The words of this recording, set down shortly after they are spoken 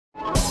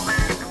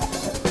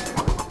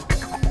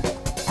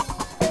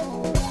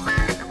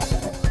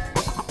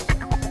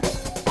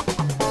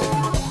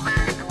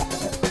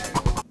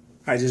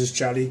Hi, this is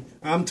Charlie.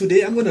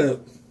 Today I'm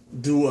gonna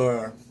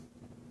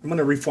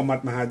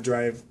reformat my hard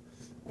drive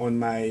on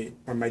my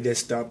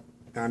desktop.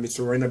 It's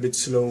running a bit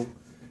slow,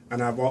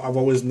 and I've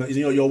always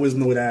you always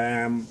know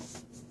that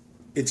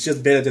it's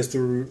just better that's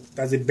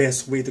the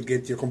best way to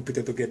get your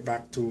computer to get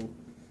back to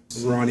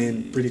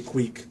running pretty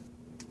quick.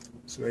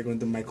 So I go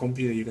into my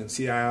computer. You can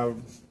see I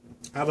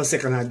have a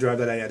second hard drive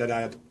that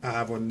I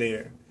have on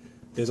there.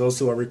 There's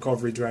also a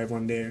recovery drive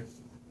on there,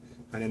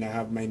 and then I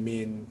have my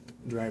main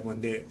drive on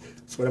there.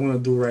 So what I'm gonna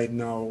do right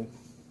now,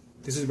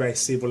 this is where I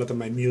save a lot of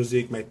my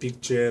music, my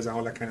pictures, and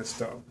all that kind of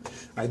stuff.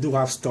 I do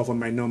have stuff on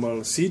my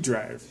normal C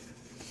drive.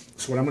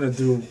 So what I'm gonna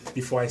do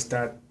before I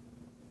start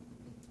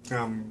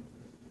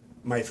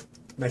my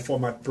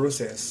format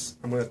process,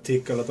 I'm gonna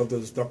take a lot of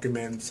those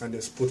documents and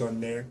just put on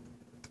there.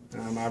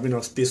 I have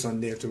enough space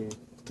on there to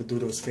do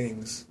those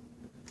things.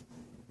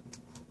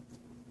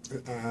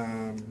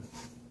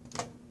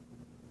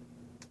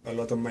 A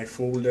lot of my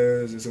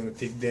folders is going to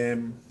take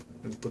them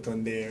and put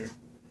on there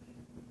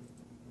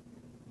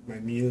my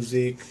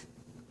music,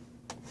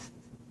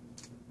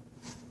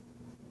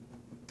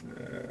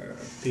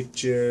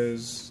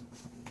 pictures,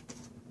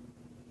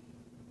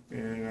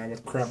 and I have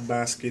a crap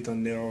basket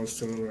on there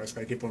also as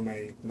I keep on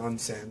my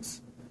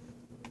nonsense.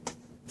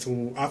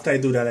 So after I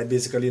do that, I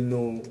basically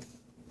know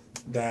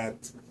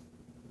that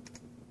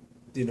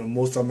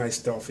most of my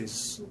stuff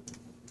is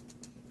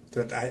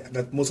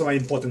that most of my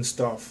important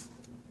stuff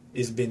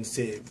is being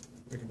saved.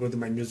 I can go to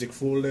my music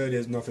folder,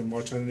 there's nothing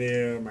much on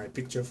there. My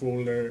picture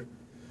folder,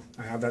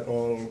 I have that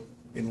all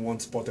in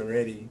one spot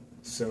already.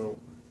 So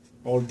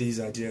all these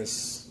are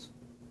just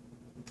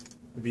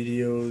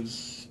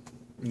videos,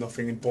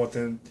 nothing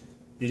important.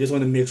 You just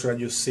want to make sure that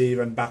you save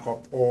and back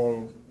up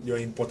all your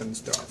important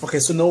stuff. Okay,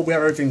 so now we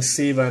have everything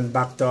saved and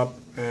backed up.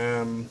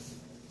 We're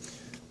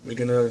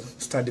gonna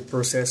start the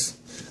process.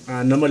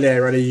 Normally I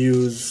rather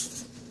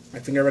use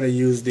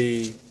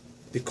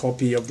the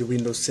copy of the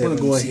Windows 7. I'm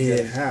going to go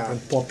ahead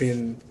and pop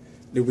in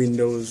the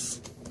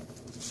Windows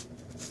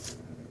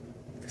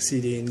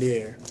CD in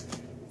there.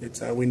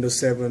 It's a Windows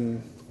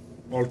 7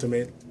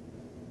 Ultimate.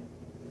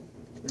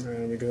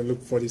 And we're going to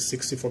look for the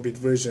 64-bit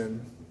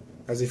version.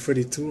 There's a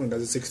 32 and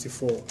there's a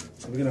 64.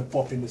 So we're going to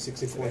pop in the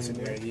 64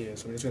 in right here.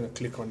 So we're just going to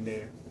click on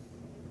there.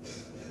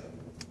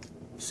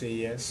 Say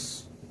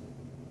yes.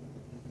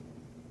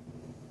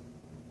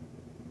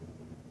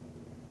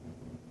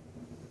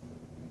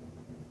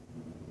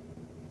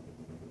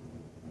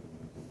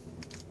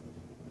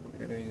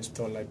 And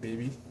install like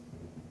baby,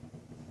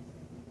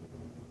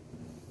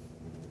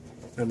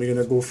 and we're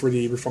gonna go through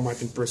the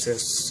reformatting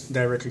process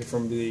directly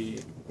from the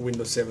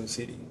Windows 7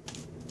 CD.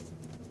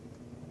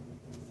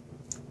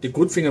 The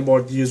good thing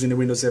about using the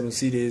Windows 7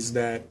 CD is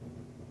that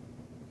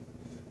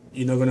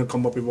you're not gonna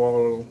come up with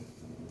all,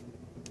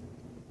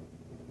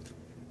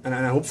 and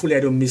hopefully I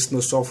don't miss no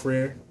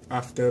software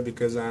after,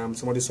 because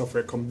some of the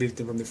software come built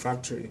in from the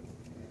factory,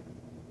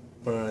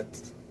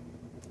 but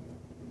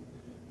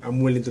I'm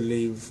willing to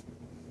leave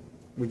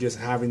with just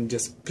having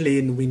just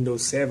plain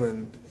Windows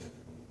 7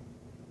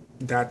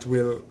 that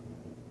will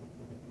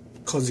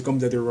cause the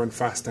computer to run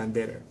faster and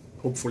better.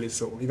 Hopefully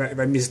so. If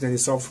I miss any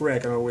software, I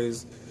can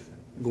always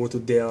go to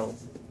Dell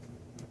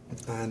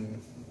and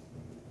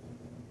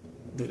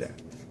do that.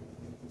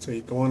 So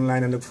you go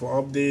online and look for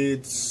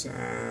updates.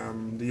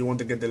 Do you want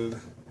to get the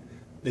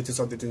latest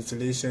update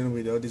installation?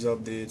 With all these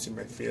updates, it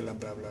might fail and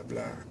blah blah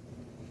blah.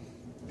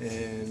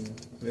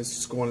 And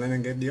let's go online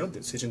and get the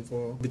update, searching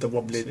for a bit of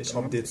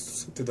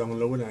updates to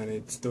download, and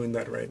it's doing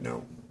that right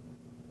now.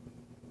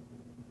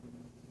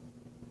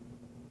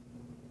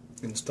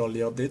 Install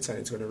the updates and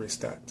it's going to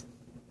restart.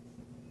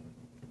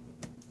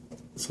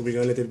 So we're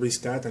going to let it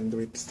restart and do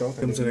its stuff.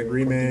 Terms and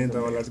agreement,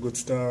 all that good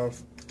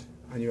stuff,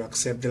 and you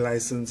accept the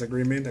license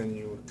agreement and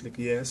you click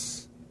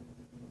yes.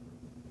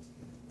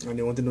 And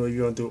you want to know if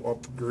you want to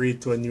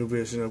upgrade to a new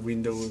version of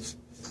Windows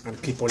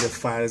and keep all your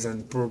files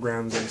and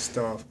programs and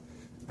stuff.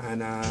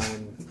 And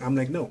I'm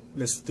like, no,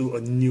 let's do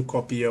a new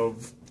copy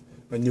of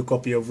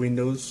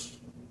Windows.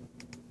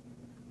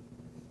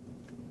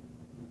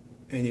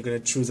 And you're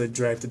gonna choose a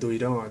drive to do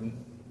it on,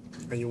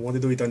 and you want to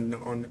do it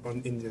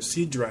on in your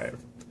C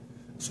drive.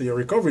 So your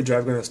recovery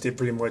drive is gonna stay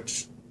pretty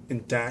much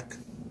intact.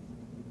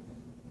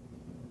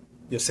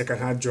 Your second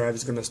hard drive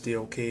is gonna stay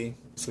okay.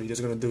 So you're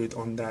just gonna do it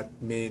on that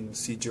main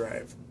C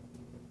drive.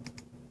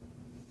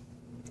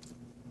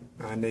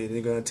 And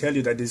they're going to tell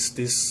you that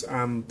this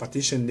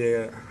partition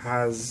there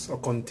has or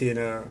contain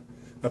a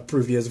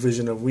previous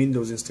version of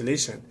Windows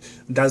installation.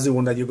 That's the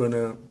one that you're going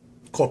to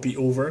copy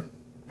over,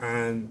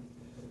 and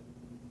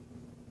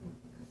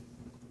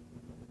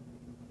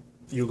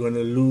you're going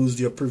to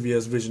lose your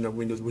previous version of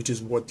Windows, which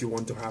is what you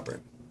want to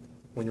happen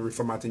when you're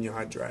reformatting your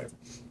hard drive.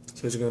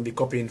 So it's going to be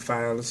copying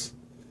files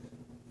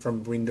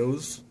from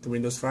Windows to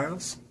Windows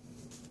files,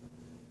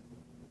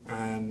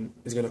 and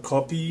it's going to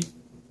copy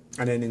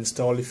and then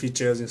install the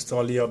features,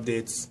 install the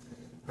updates,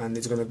 and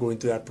it's going to go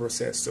into that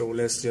process. So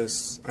let's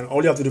just, and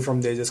all you have to do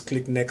from there is just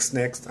click next,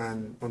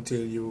 and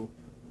until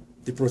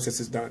the process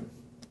is done.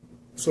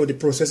 So the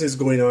process is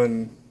going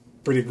on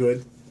pretty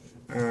good.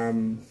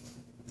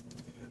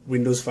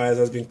 Windows files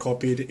has been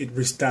copied. It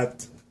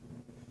restart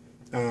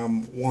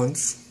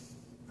once,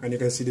 and you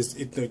can see this.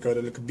 It got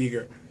a little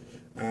bigger.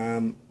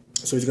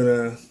 So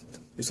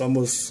it's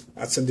almost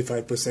at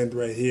 75%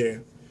 right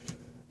here,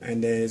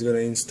 and then it's gonna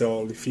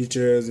install the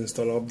features,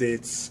 install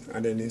updates,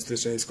 and then the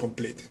installation is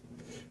complete.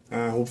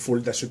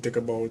 Hopefully that should take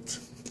about,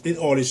 in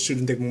all it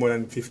shouldn't take more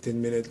than 15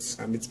 minutes.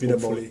 It's been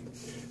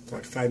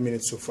about 5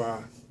 minutes so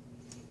far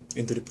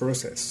into the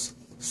process.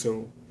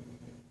 So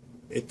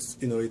it's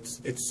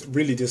it's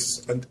really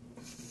just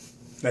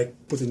like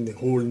putting a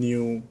whole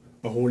new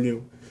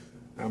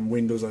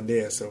Windows on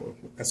there. So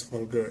that's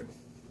all good.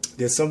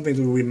 There's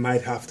something we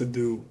might have to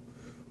do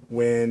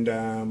when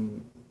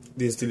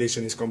the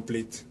installation is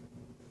complete.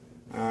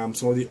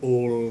 Some of the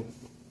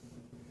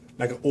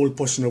old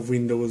portion of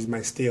Windows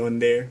might stay on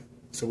there,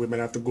 so we might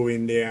have to go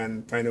in there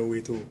and find a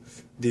way to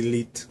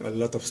delete a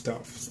lot of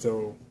stuff.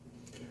 So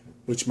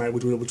which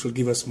will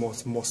give us more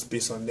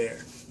space on there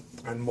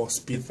and more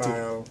speed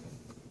file.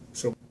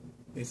 So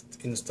it's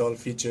install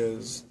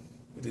features,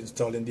 it's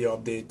installing the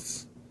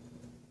updates.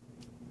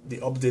 The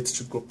updates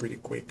should go pretty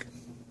quick.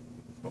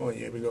 Oh,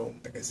 here we go,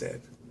 like I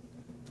said.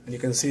 And you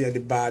can see at the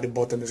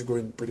bottom is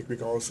going pretty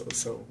quick also.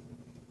 So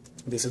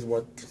this is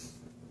what,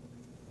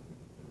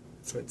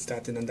 so it's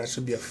starting, and that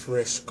should be a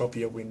fresh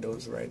copy of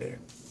Windows right there.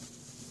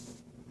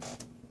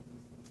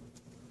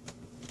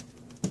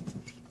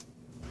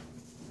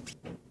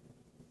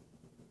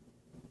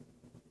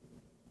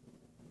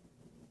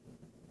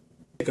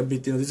 Take a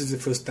bit, this is the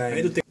first time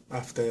I do take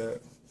after.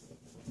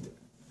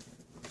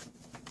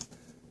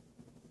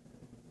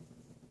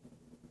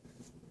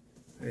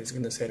 And it's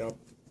gonna set up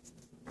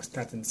a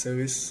starting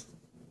service.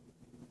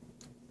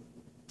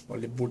 All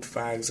the boot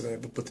files are gonna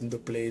be put into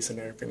place and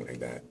everything like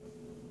that.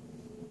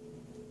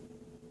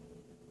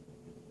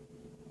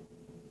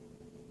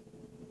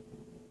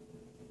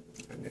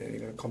 And then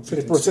you're gonna complete. So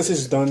the process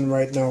is done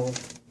right now.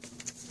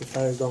 The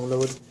file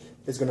download.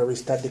 It's gonna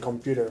restart the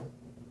computer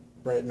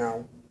right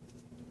now.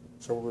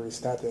 So we're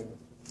restarting.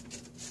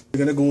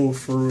 We're gonna go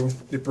through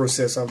the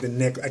process of the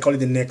next. I call it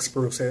the next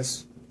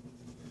process.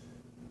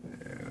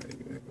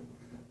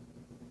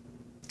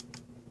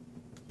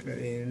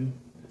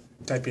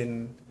 Type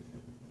in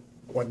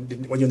what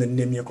you want to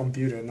name your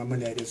computer.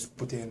 Normally I just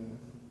put in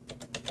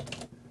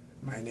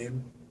my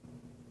name.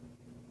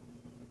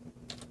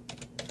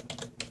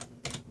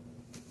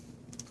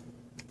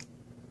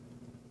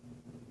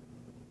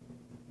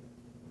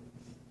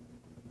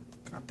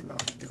 Cap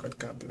lock, take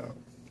cap lock.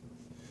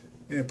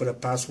 Yeah, put a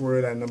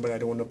password and number. I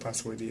don't want no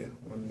password here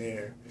on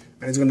there.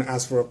 And it's gonna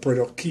ask for a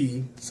product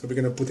key, so we're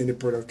gonna put in the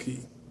product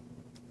key.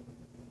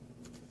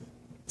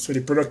 So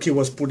the product key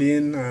was put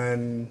in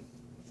and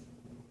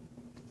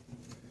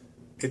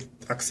it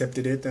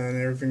accepted it,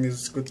 and everything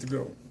is good to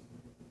go.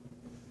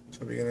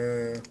 So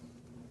we're gonna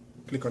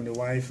click on the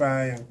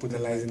Wi-Fi and put the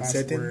license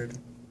setting,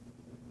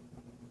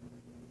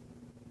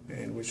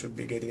 and we should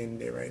be getting in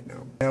there right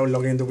now. Now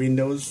log into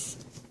Windows,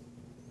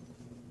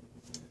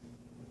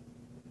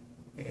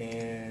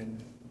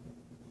 and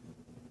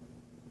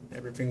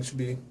everything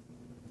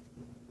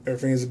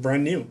is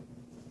brand new.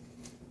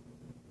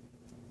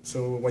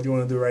 So what you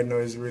want to do right now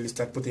is really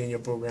start putting in your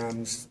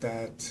programs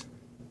that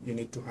you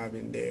need to have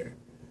in there.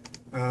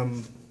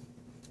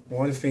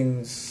 One of the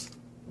things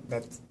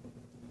that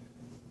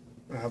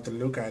I have to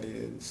look at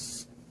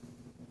is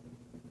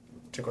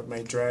check out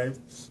my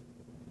drives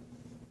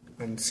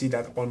and see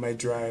that all my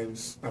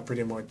drives are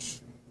pretty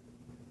much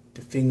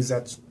the things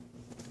that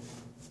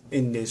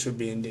in there should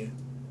be in there.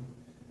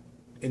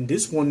 In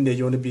this one there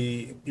you want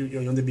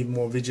to be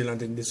more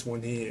vigilant in this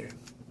one here.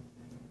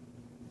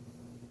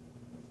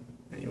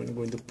 And you want to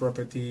go into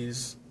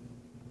properties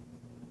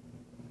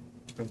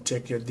and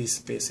check your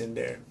disk space in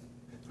there.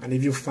 And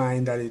if you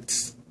find that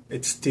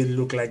it still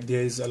look like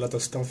there is a lot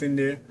of stuff in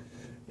there,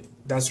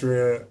 that's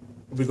where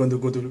we're going to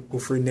go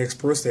through the next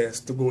process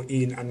to go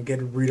in and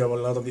get rid of a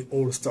lot of the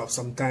old stuff.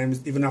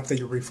 Sometimes even after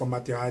you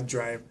reformat your hard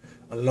drive,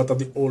 a lot of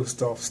the old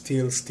stuff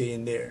still stay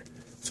in there.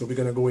 So we're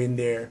going to go in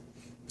there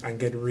and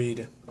get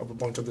rid of a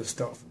bunch of the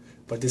stuff.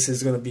 But this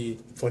is going to be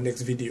for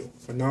next video.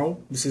 For now,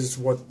 this is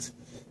what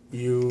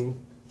you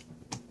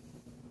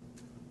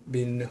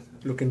been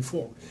looking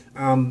for.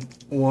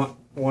 One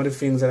of the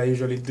things that I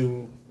usually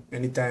do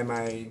anytime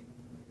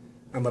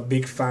I'm a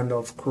big fan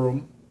of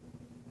Chrome,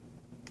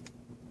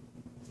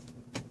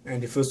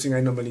 and the first thing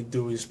I normally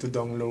do is to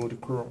download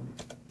Chrome,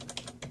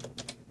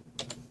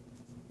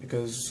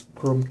 because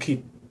Chrome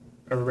keep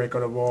a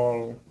record of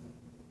all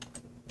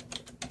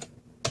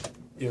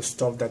your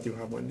stuff that you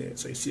have on there.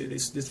 So you see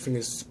this thing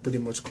is pretty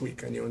much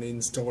quick, and you only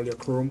install your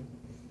Chrome,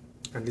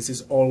 and this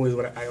is always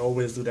what I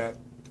always do. That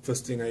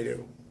first thing I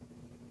do,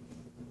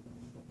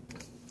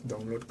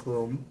 download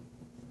Chrome,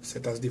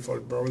 set as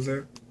default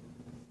browser,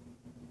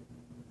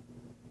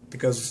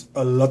 because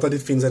a lot of the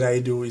things that I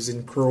do is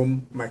in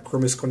Chrome. My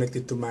Chrome is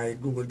connected to my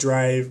Google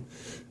Drive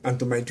and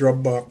to my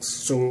Dropbox,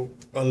 so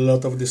a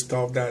lot of the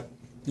stuff that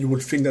you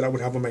would think that I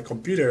would have on my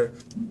computer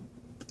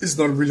is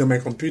not really on my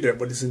computer,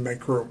 but it's in my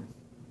Chrome.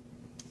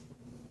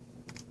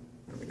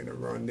 And we're gonna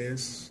run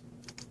this.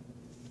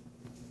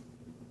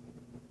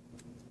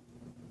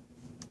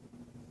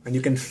 And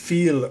you can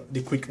feel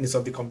the quickness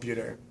of the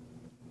computer,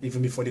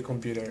 even before the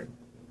computer.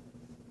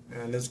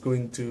 Let's go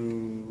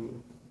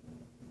into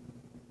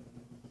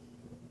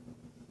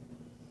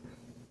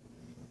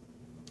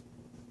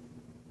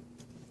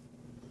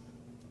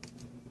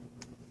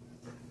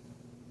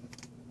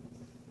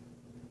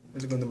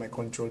my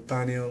control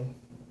panel.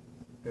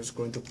 Let's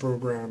go into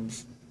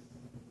programs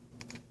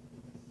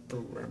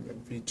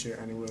and feature,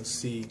 and we'll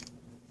see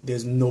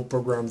there's no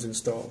programs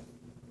installed.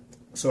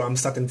 So I'm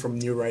starting from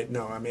new right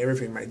now. I mean,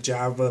 everything, my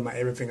Java, my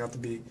everything have to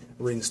be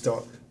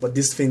reinstalled. But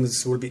these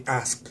things will be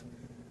asked.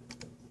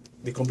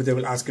 The computer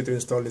will ask you to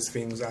install these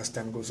things as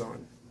time goes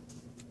on.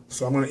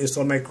 So I'm going to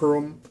install my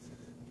Chrome,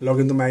 log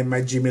into my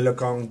Gmail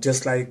account,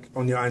 just like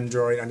on your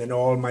Android, and then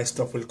all my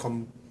stuff will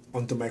come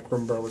onto my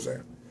Chrome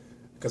browser.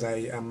 Because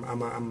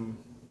I'm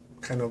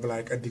kind of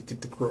like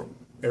addicted to Chrome.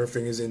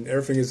 Everything is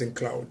in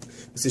cloud.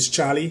 This is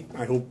Charlie.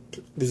 I hope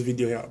this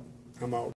video helped. I'm out.